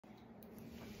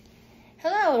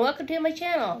Hello and welcome to my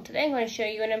channel. Today I'm going to show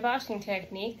you an embossing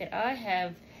technique that I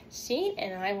have seen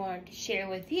and I wanted to share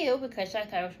with you because I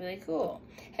thought it was really cool.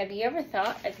 Have you ever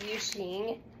thought of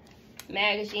using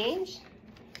magazines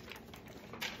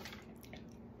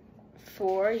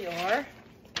for your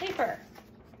paper?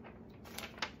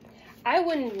 I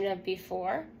wouldn't have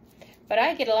before, but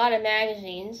I get a lot of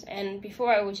magazines and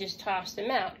before I would just toss them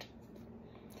out.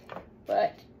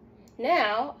 But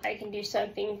now I can do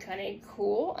something kind of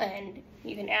cool, and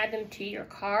you can add them to your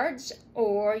cards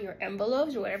or your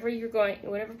envelopes, or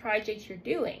whatever project you're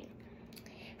doing.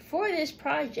 For this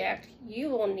project, you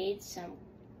will need some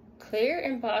clear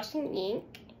embossing ink.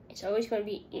 It's always going to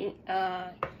be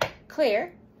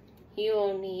clear. You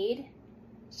will need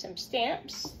some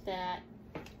stamps that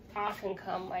often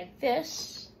come like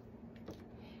this.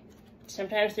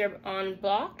 Sometimes they're on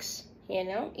blocks,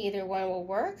 either one will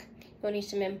work. You'll need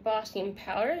some embossing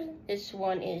powder. This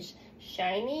one is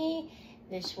shiny,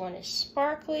 this one is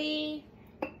sparkly,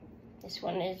 this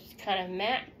one is kind of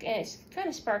matte, and it's kind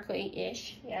of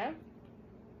sparkly-ish, yeah?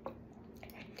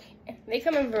 They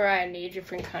come in a variety of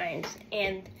different kinds,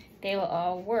 and they will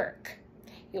all work.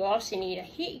 You also need a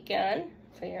heat gun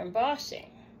for your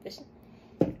embossing.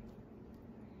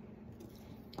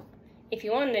 If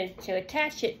you wanted to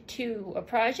attach it to a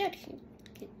project,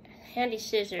 handy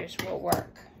scissors will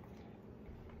work.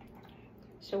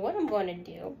 So what I'm going to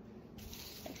do,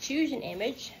 choose an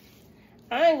image.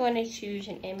 I'm going to choose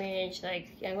an image I'm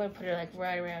going to put it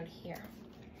right around here.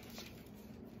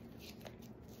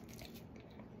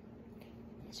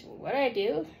 So what I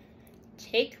do,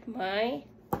 take my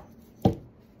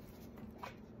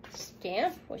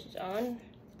stamp, which is on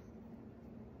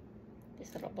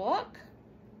this little block,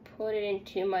 put it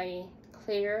into my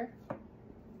clear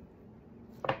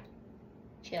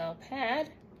gel pad,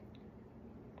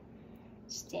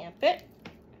 stamp it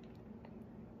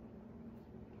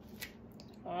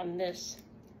on this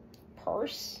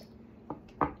purse,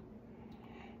 and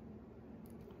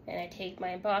I take my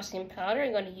embossing powder.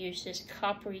 I'm going to use this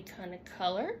coppery kind of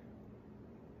color,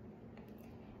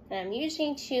 and I'm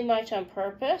using too much on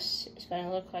purpose. It's going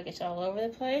to look like it's all over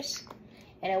the place,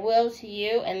 and it will to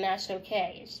you, and that's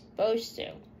okay. It's supposed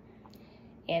to.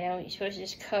 You're supposed to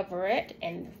just cover it,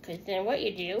 and because then what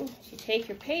you do is you take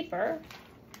your paper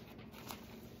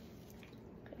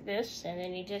like this, and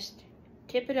then you just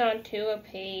tip it onto a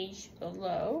page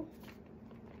below.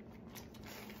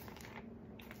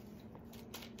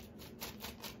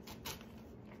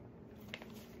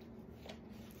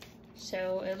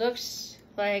 So it looks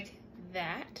like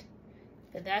that,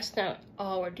 but that's not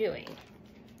all we're doing.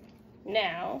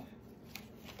 Now,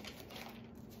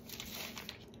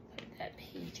 put that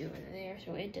page over there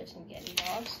so it doesn't get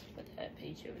lost. Put that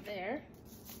page over there.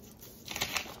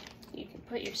 You can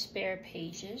put your spare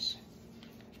pages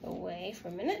away for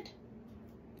a minute.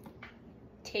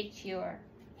 Take your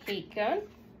heat gun.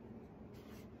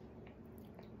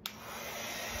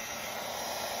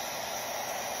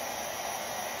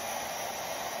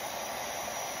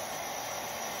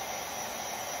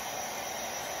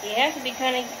 You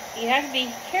have to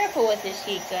be careful with this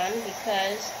heat gun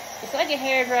because it's like a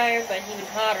hairdryer, but even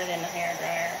hotter than a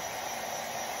hairdryer.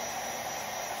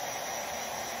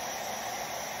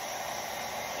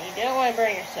 You don't want to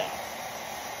burn yourself.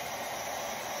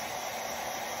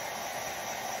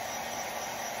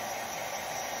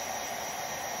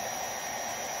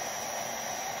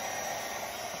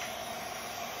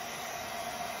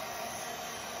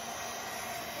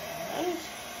 And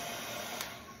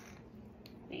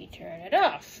we turn it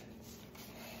off.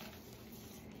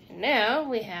 And now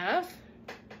we have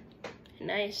a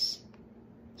nice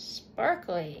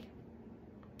sparkly,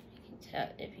 you can tell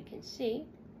if you can see.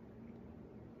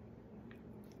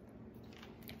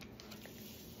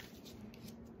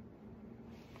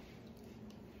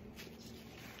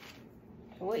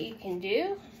 What you can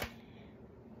do,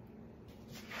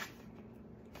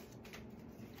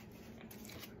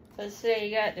 let's say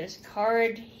you got this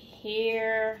card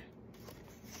here,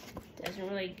 doesn't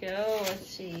really go, let's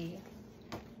see,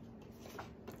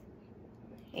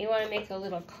 you want to make a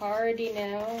little card, it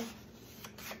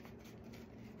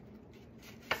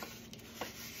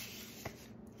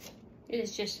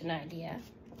is just an idea.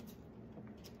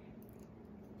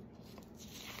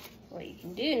 What you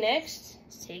can do next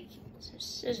is take some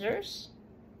scissors,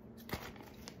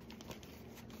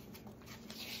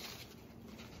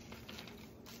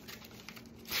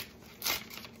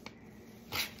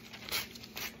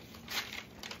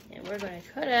 and we're going to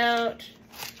cut out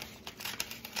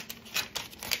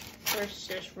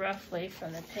first just roughly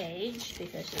from the page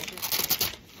because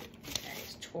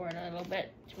it's torn a little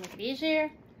bit to make it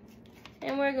easier.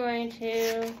 And we're going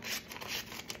to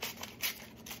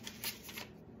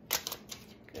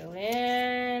go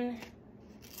in,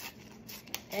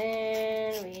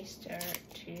 and we start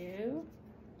to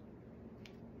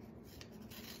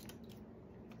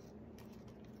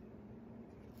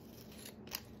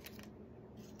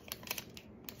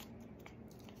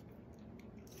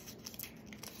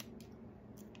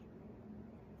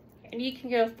and you can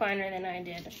go finer than I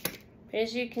did. But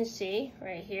as you can see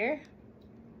right here,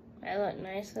 I look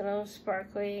nice little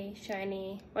sparkly,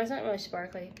 shiny, well, it's not really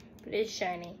sparkly, but it is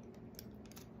shiny,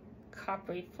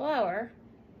 coppery flower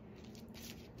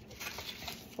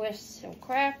with some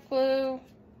craft glue,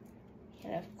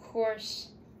 and of course,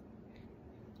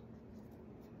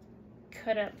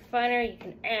 cut up finer. You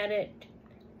can add it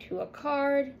to a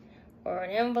card or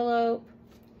an envelope,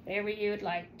 whatever you would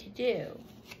like to do.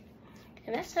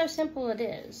 And that's how simple it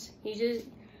is. You just,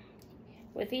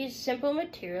 with these simple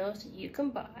materials that you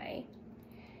can buy,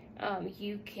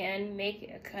 you can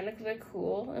make a kind of a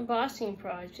cool embossing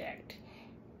project.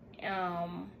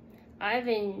 I've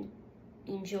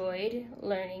enjoyed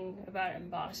learning about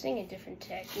embossing and different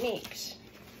techniques.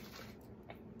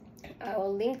 I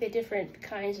will link the different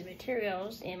kinds of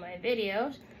materials in my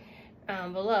videos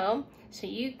below, so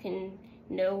you can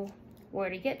know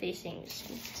where to get these things.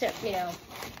 So, you know,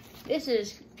 this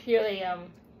is purely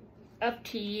up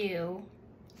to you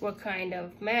what kind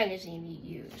of magazine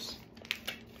you use.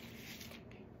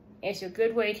 It's a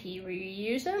good way to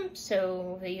reuse them,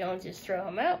 so that you don't just throw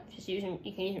them out. Just use them.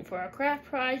 You can use them for a craft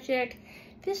project.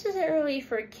 This isn't really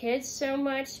for kids so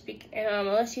much,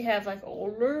 unless you have like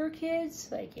older kids,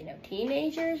 like, you know,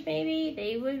 teenagers maybe.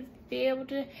 They would be able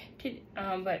to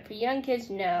but for young kids,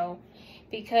 no,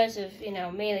 because of, you know,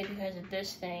 mainly because of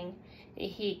this thing, the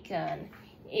heat gun.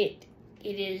 It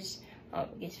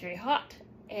gets very hot,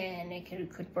 and it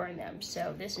could burn them.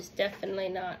 So this is definitely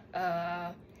not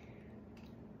a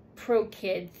pro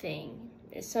kid thing.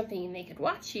 It's something they could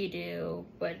watch you do,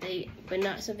 but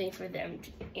not something for them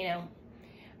to, you know.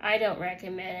 I don't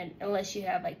recommend it unless you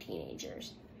have like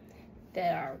teenagers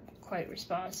that are quite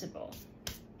responsible.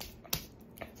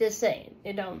 Just saying,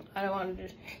 I don't want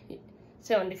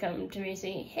someone to come to me and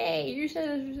say, "Hey, you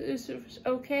said this was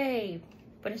okay,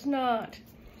 but it's not,"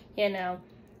 you know.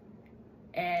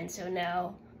 And so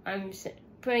now I'm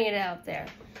putting it out there.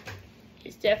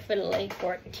 It's definitely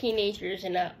for teenagers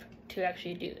and up to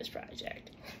actually do this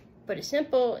project. But it's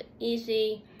simple,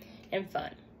 easy, and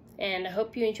fun. And I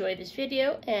hope you enjoyed this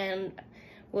video, and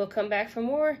we'll come back for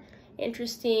more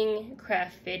interesting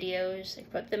craft videos. I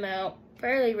put them out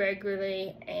fairly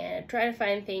regularly and try to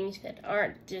find things that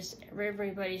aren't just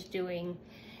everybody's doing.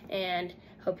 And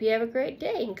hope you have a great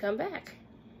day and come back.